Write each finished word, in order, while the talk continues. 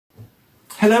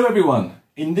Hello everyone,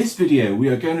 in this video we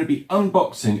are going to be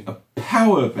unboxing a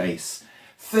Powerbase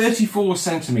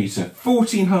 34cm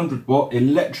 1400 watt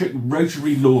electric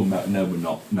rotary lawnmower. No we're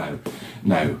not, no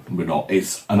we're not.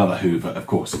 It's another Hoover, of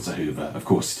course it's a Hoover, of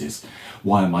course it is.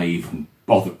 Why am I even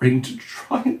bothering to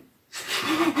try and...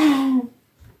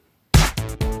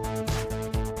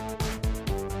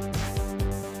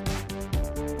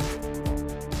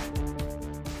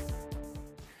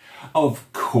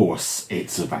 Of course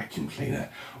it's a vacuum cleaner.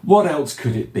 What else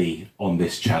could it be on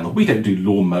this channel? We don't do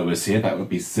lawnmowers here, that would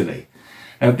be silly.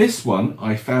 Now this one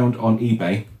I found on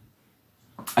eBay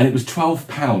and it was £12.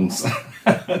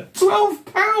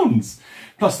 £12!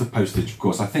 Plus the postage, of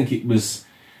course. I think it was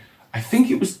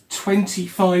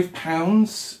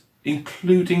 £25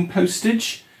 including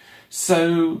postage.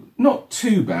 So not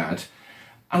too bad.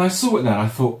 And I saw it there and I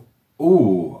thought,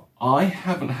 oh, I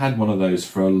haven't had one of those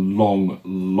for a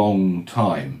long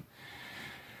time.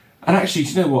 And actually,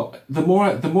 do you know what? The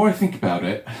more I think about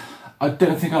it, I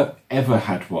don't think I've ever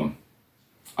had one.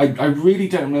 I really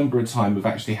don't remember a time of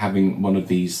actually having one of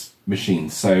these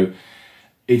machines. So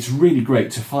it's really great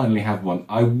to finally have one.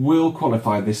 I will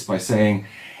qualify this by saying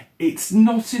it's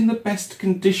not in the best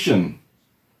condition.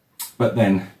 But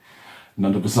then,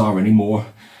 none of us are anymore.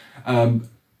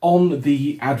 On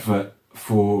the advert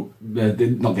for,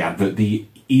 not the advert, the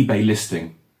eBay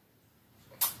listing,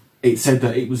 it said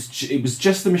that it was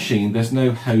just the machine, there's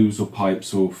no hose or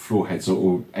pipes or floor heads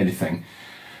or anything.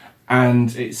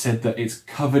 And it said that it's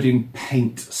covered in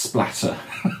paint splatter.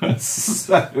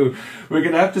 So we're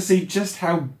going to have to see just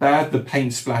how bad the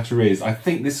paint splatter is. I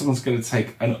think this one's going to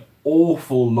take an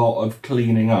awful lot of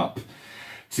cleaning up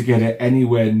to get it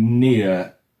anywhere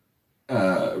near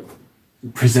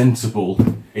presentable,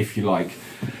 if you like.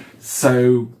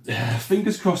 So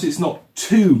fingers crossed it's not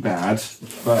too bad,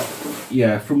 but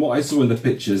yeah, from what I saw in the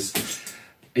pictures,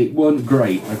 it weren't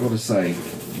great, I gotta say.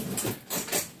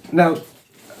 Now,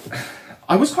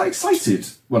 I was quite excited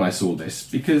when I saw this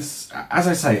because, as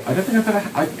I say, I don't think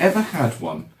I've ever had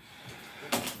one.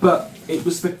 But it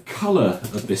was the colour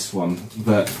of this one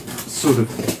that sort of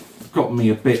got me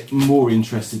a bit more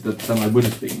interested than I would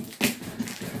have been.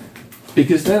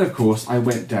 Because then, of course, I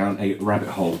went down a rabbit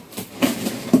hole.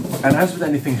 And as with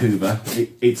anything Hoover,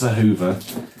 it's a Hoover.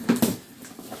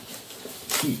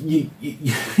 You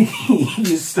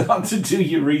start to do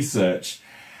your research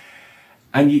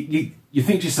and you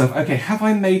think to yourself, okay, have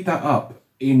I made that up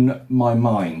in my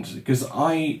mind? Because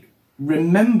I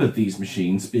remember these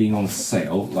machines being on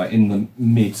sale like in the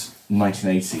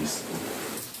mid-1980s.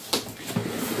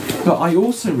 But I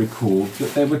also recall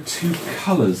that there were two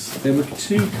colours. There were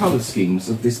two colour schemes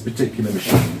of this particular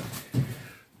machine,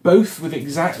 both with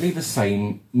exactly the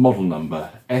same model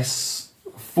number,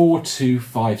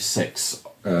 S4256,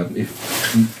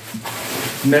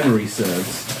 if memory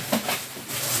serves.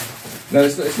 Now,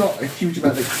 it's not a huge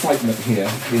amount of excitement here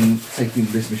in taking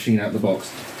this machine out of the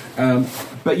box.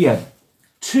 But yeah,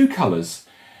 two colours.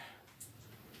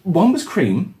 One was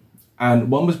cream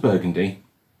and one was burgundy.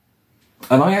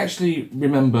 And I actually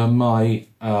remember my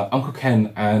Uncle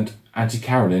Ken and Auntie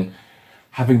Carolyn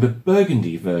having the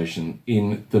burgundy version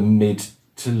in the mid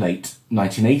to late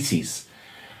 1980s.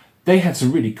 They had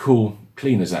some really cool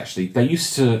cleaners actually. They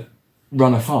used to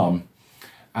run a farm,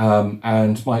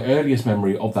 and my earliest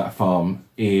memory of that farm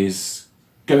is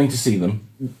going to see them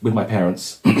with my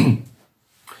parents. And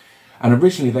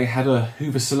originally they had a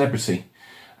Hoover Celebrity,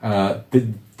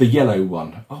 the yellow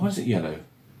one. Oh, was it yellow?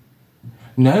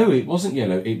 No, it wasn't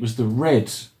yellow. It was the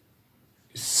red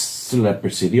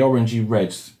Celebrity, the orangey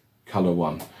red colour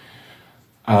one.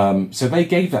 So they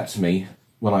gave that to me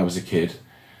when I was a kid,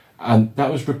 and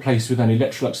that was replaced with an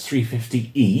Electrolux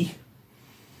 350E,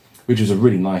 which was a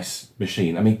really nice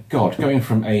machine. I mean, God, going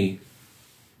from a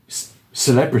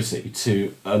Celebrity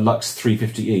to a Lux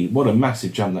 350E, what a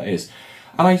massive jump that is.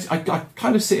 And I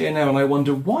kind of sit here now and I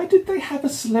wonder, why did they have a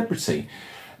Celebrity?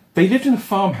 They lived in a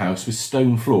farmhouse with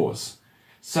stone floors.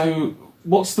 So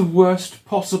what's the worst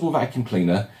possible vacuum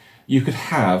cleaner you could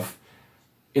have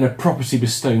in a property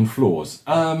with stone floors?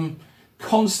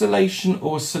 Constellation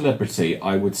or Celebrity,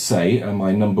 I would say, are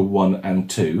my number 1 and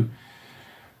 2.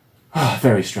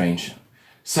 Very strange.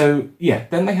 So yeah,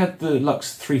 then they had the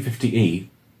Lux 350E.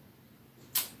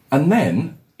 And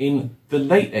then in the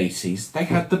late 80s, they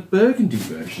had the burgundy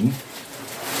version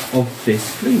of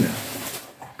this cleaner.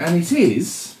 And it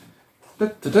is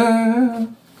the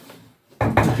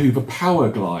Hoover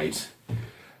Powerglide.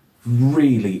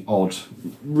 Really odd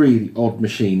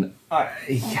machine.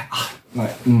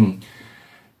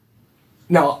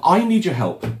 Now, I need your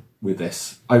help with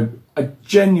this. I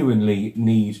genuinely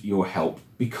need your help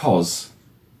because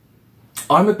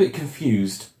I'm a bit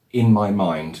confused in my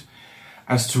mind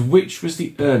as to which was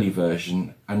the early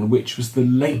version and which was the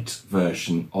late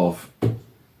version of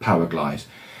Powerglide.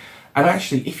 And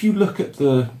actually, if you look at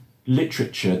the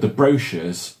literature, the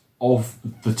brochures of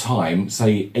the time,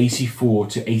 say 84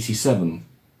 to 87,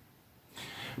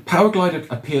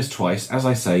 Powerglide appears twice, as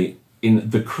I say, in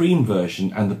the cream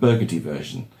version and the burgundy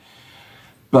version.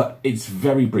 But it's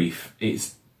very brief.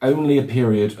 It's only a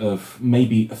period of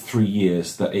maybe 3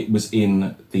 years that it was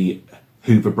in the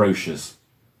Hoover brochures.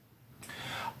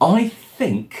 I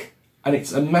think, and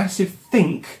it's a massive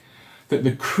think, that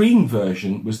the cream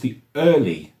version was the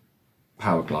early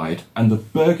Powerglide and the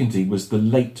burgundy was the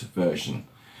late version.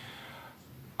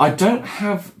 I don't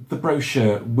have the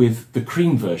brochure with the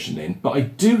cream version in, but I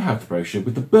do have the brochure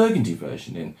with the burgundy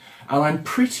version in. And I'm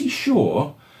pretty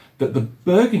sure that the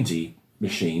burgundy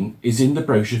machine is in the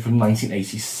brochure from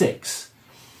 1986.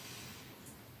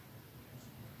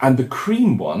 And the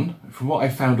cream one, from what I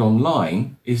found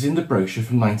online, is in the brochure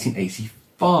from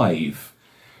 1985.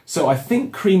 So I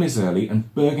think cream is early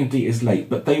and burgundy is late,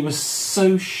 but they were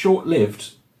so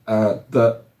short-lived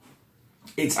that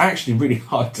it's actually really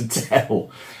hard to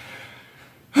tell.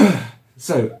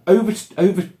 So over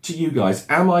to you guys.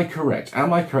 Am I correct?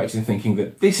 Am I correct in thinking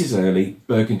that this is early,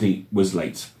 burgundy was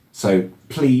late? So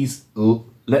please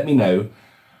let me know.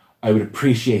 I would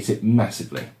appreciate it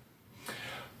massively.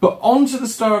 But on to the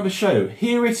star of the show.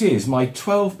 Here it is, my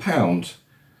 £12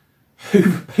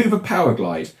 Hoover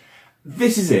Powerglide.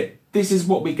 This is it. This is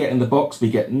what we get in the box.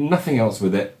 We get nothing else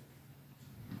with it.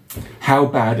 How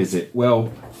bad is it?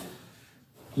 Well,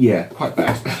 yeah, quite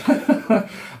bad.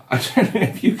 I don't know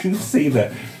if you can see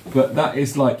that, but that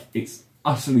is like, it's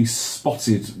utterly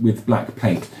spotted with black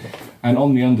paint. And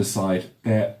on the underside,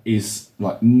 there is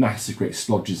like massive great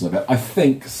splodges of it. I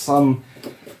think some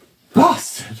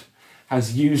bastard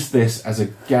has used this as a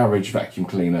garage vacuum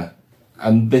cleaner,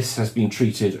 and this has been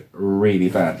treated really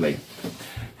badly.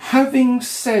 Having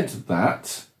said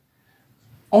that,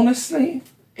 honestly,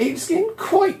 it's in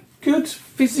quite good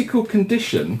physical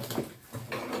condition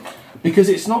because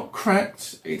it's not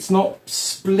cracked, it's not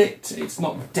split, it's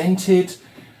not dented.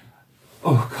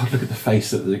 Oh God, look at the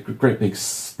face of the great big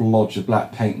splodge of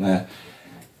black paint there.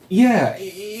 Yeah,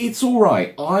 it's all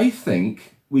right. I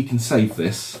think we can save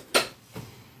this.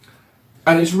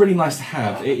 And it's really nice to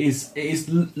have. It is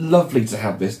lovely to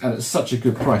have this, and it's such a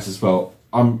good price as well.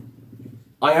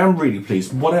 I am really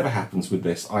pleased. Whatever happens with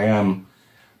this, I am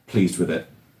pleased with it.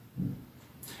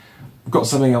 I've got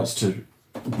something else to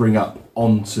bring up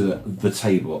onto the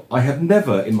table. I have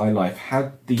never in my life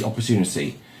had the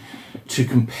opportunity to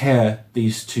compare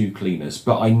these two cleaners,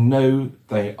 but I know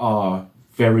they are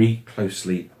very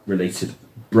closely related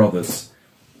brothers.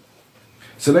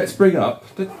 So let's bring up,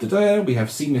 we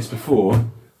have seen this before,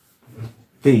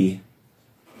 the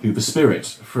Hoover Spirit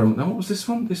from, now what was this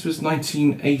one? This was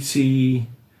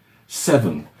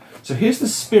 1987. So here's the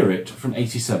Spirit from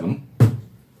 87.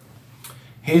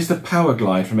 Here's the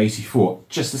Powerglide from 84.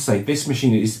 Just to say, this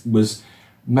machine was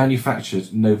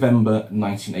manufactured November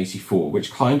 1984,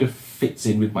 which kind of fits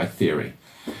in with my theory.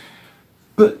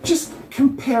 But just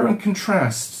compare and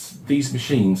contrast these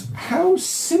machines. How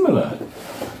similar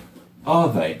are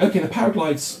they? Okay, the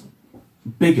Powerglide's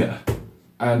bigger,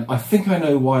 and I think I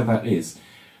know why that is,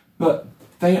 but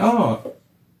they are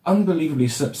unbelievably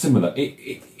similar.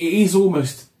 It is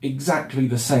almost exactly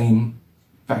the same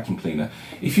vacuum cleaner.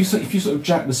 If you sort of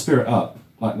jack the Spirit up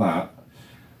like that,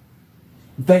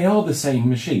 they are the same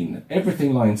machine.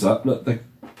 Everything lines up. Look, the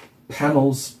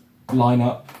panels line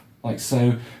up like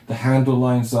so, the handle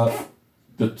lines up,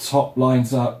 the top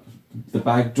lines up, the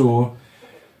bag door.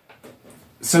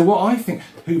 So what I think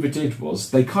Hoover did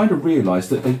was they kind of realised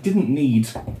that they didn't need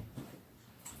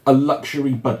a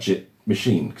luxury budget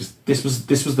machine, because this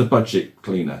was the budget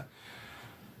cleaner.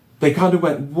 They kind of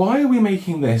went, why are we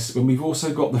making this when we've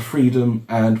also got the Freedom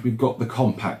and we've got the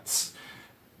Compacts?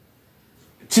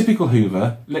 Typical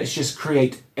Hoover, let's just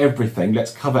create everything.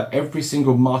 Let's cover every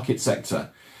single market sector.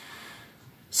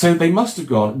 So they must have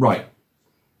gone, right,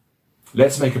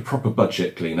 let's make a proper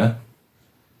budget cleaner,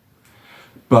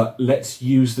 but let's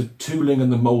use the tooling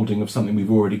and the moulding of something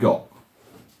we've already got.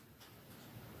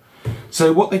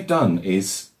 So what they've done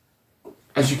is,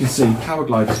 as you can see,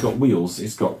 Powerglide has got wheels.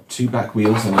 It's got two back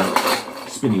wheels and a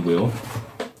spinny wheel.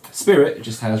 Spirit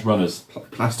just has runners,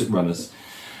 plastic runners.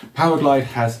 Powerglide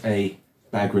has a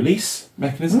bag release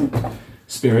mechanism.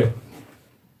 Spirit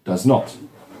does not.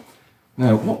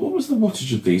 Now, what was the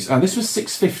wattage of these? This was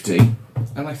 650,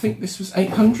 and I think this was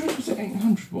 800. Was it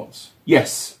 800 watts?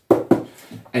 Yes,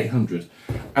 800.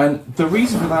 And the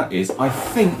reason for that is I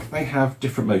think they have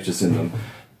different motors in them.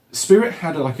 Spirit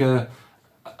had like a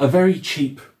a very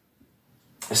cheap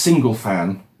single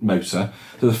fan motor.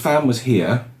 So the fan was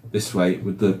here, this way,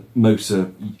 with the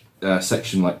motor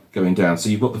section like going down. So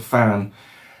you've got the fan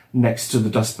next to the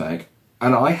dust bag.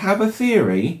 And I have a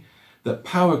theory that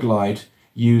Powerglide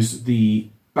used the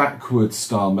backwards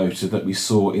style motor that we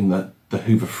saw in the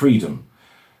Hoover Freedom.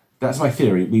 That's my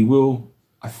theory. We will,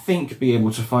 I think, be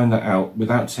able to find that out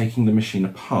without taking the machine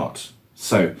apart.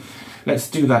 So let's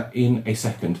do that in a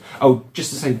second. Oh,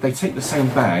 just to say, they take the same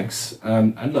bags,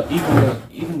 and look,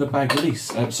 even the bag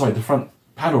release, sorry, the front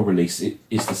paddle release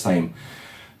is the same.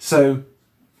 So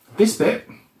this bit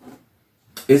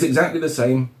is exactly the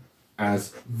same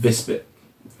as this bit.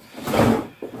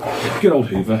 Good old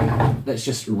Hoover. Let's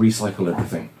just recycle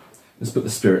everything. Let's put the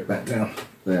spirit back down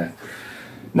there.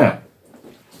 Now,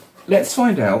 let's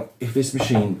find out if this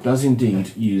machine does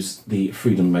indeed use the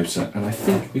Freedom motor, and I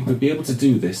think we would be able to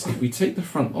do this if we take the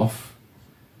front off,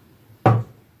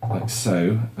 like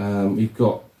so. We've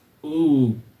got,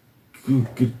 ooh,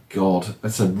 good God,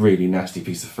 that's a really nasty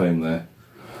piece of foam there.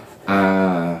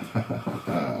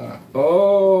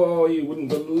 Oh, you wouldn't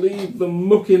believe the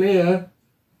muck in here.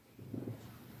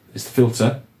 It's the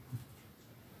filter.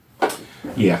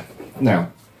 Yeah,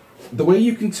 now, the way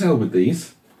you can tell with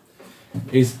these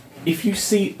is if you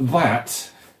see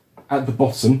that at the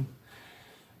bottom,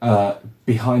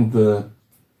 behind the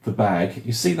bag,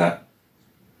 you see that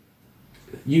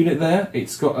unit there?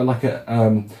 It's got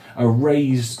a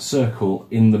raised circle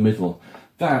in the middle.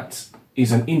 That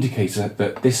is an indicator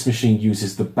that this machine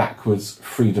uses the backwards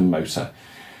Freedom motor.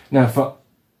 Now, for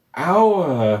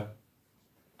our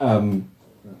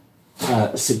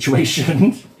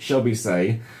situation, shall we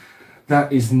say,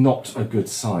 that is not a good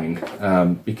sign,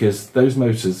 because those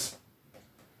motors,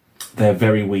 they're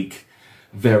very weak,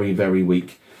 very, very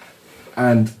weak.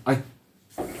 And I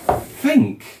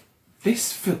think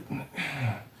this,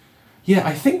 yeah,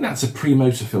 I think that's a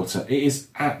pre-motor filter. It is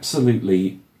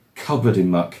absolutely covered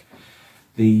in muck.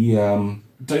 The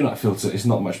donut filter is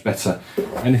not much better.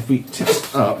 And if we tip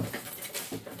it up,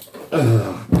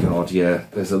 oh God, yeah,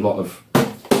 there's a lot of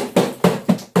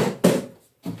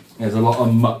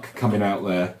muck coming out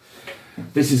there.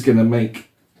 This is going to make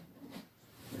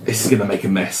a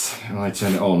mess. When I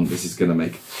turn it on, this is going to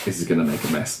make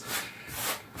a mess.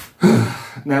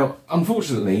 Now,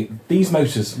 unfortunately, these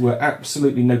motors were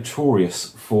absolutely notorious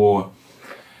for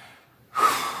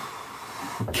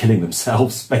killing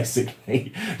themselves,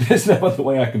 basically. There's no other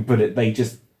way I can put it. They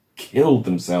just killed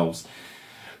themselves.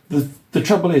 The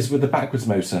trouble is, with the backwards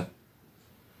motor,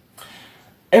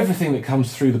 everything that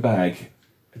comes through the bag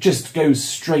just goes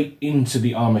straight into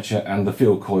the armature and the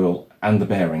field coil and the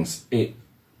bearings.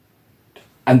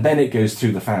 And then it goes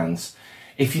through the fans.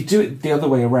 If you do it the other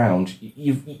way around,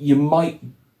 you might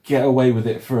get away with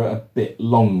it for a bit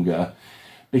longer,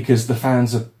 because the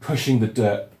fans are pushing the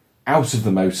dirt out of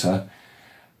the motor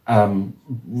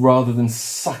rather than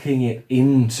sucking it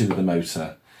into the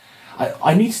motor.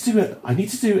 I need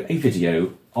to do a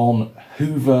video on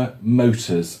Hoover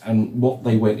motors and what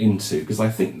they went into, because I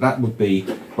think that would be,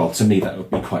 well, to me that would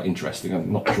be quite interesting.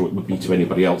 I'm not sure it would be to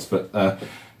anybody else, but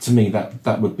to me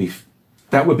that would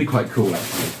be quite cool,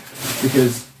 actually,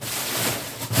 because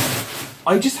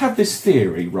I just have this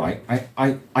theory, right?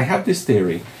 I have this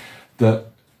theory that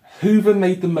Hoover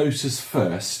made the motors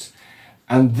first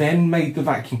and then made the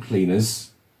vacuum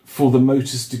cleaners for the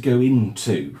motors to go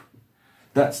into.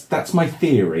 That's my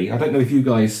theory. I don't know if you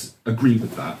guys agree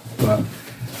with that, but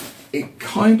it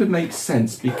kind of makes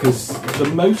sense, because the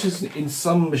motors in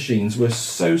some machines were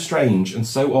so strange and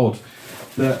so odd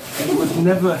that you would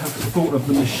never have thought of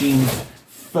the machine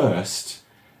first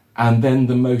and then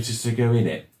the motors to go in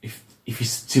it, if you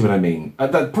see what I mean.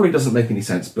 That probably doesn't make any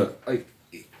sense, but I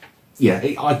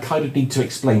kind of need to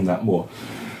explain that more.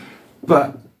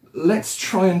 But let's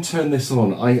try and turn this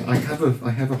on. I have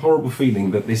a horrible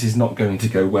feeling that this is not going to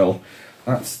go well.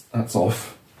 That's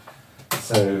off.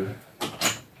 So,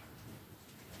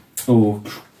 oh,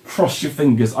 cross your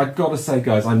fingers. I've got to say,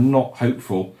 guys, I'm not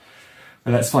hopeful.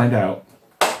 But let's find out.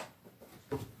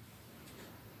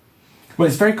 Well,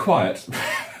 it's very quiet.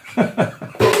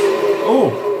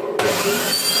 Oh.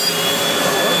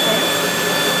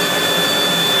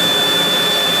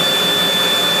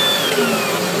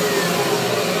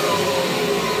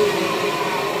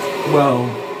 Well,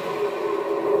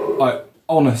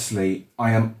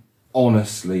 I am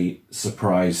honestly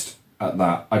surprised at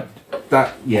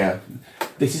that. Yeah,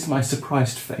 this is my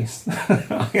surprised face.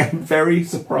 I am very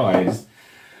surprised.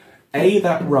 A,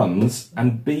 that runs,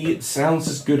 and B, it sounds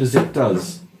as good as it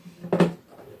does.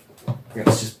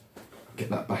 Let's just get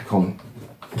that back on.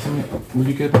 Will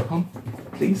you go back on,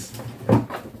 please?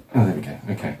 Oh, there we go.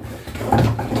 Okay.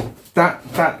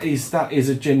 That is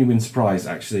a genuine surprise,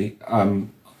 actually.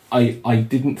 I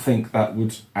didn't think that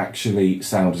would actually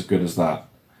sound as good as that.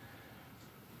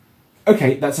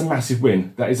 Okay, that's a massive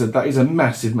win. That is a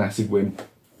massive win,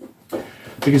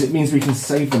 because it means we can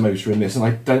save the motor in this, and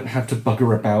I don't have to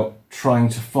bugger about trying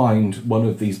to find one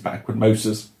of these backward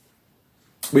motors,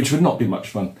 which would not be much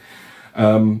fun.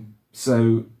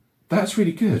 So that's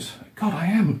really good. God, I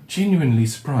am genuinely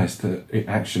surprised that it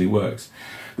actually works.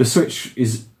 The switch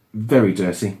is very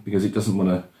dirty because it doesn't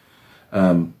want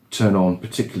to turn on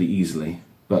particularly easily,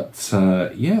 but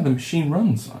yeah, the machine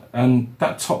runs, and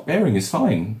that top bearing is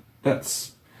fine.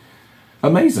 That's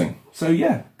amazing. So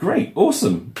yeah, great,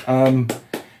 awesome.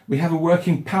 We have a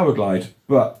working Powerglide,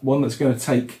 but one that's going to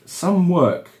take some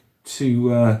work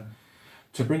to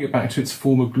bring it back to its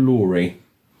former glory.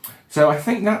 So I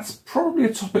think that's probably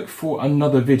a topic for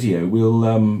another video.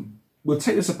 We'll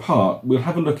take this apart, we'll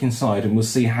have a look inside, and we'll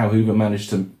see how Hoover managed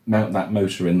to mount that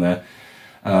motor in there,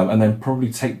 and then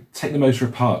probably take the motor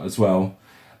apart as well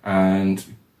and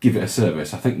give it a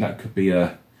service. I think that could be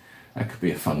a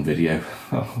fun video.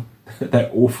 Oh,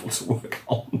 they're awful to work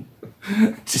on.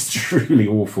 Just truly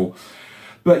awful.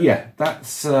 But yeah,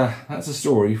 that's a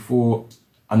story for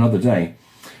another day.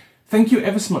 Thank you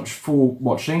ever so much for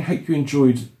watching. Hope you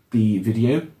enjoyed the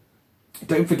video.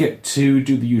 Don't forget to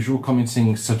do the usual,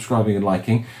 commenting, subscribing and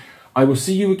liking. I will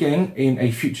see you again in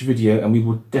a future video, and we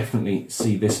will definitely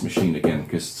see this machine again,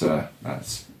 because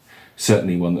that's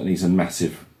certainly one that needs a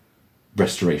massive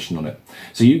restoration on it.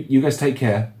 So you guys take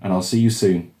care, and I'll see you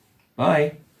soon.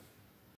 Bye.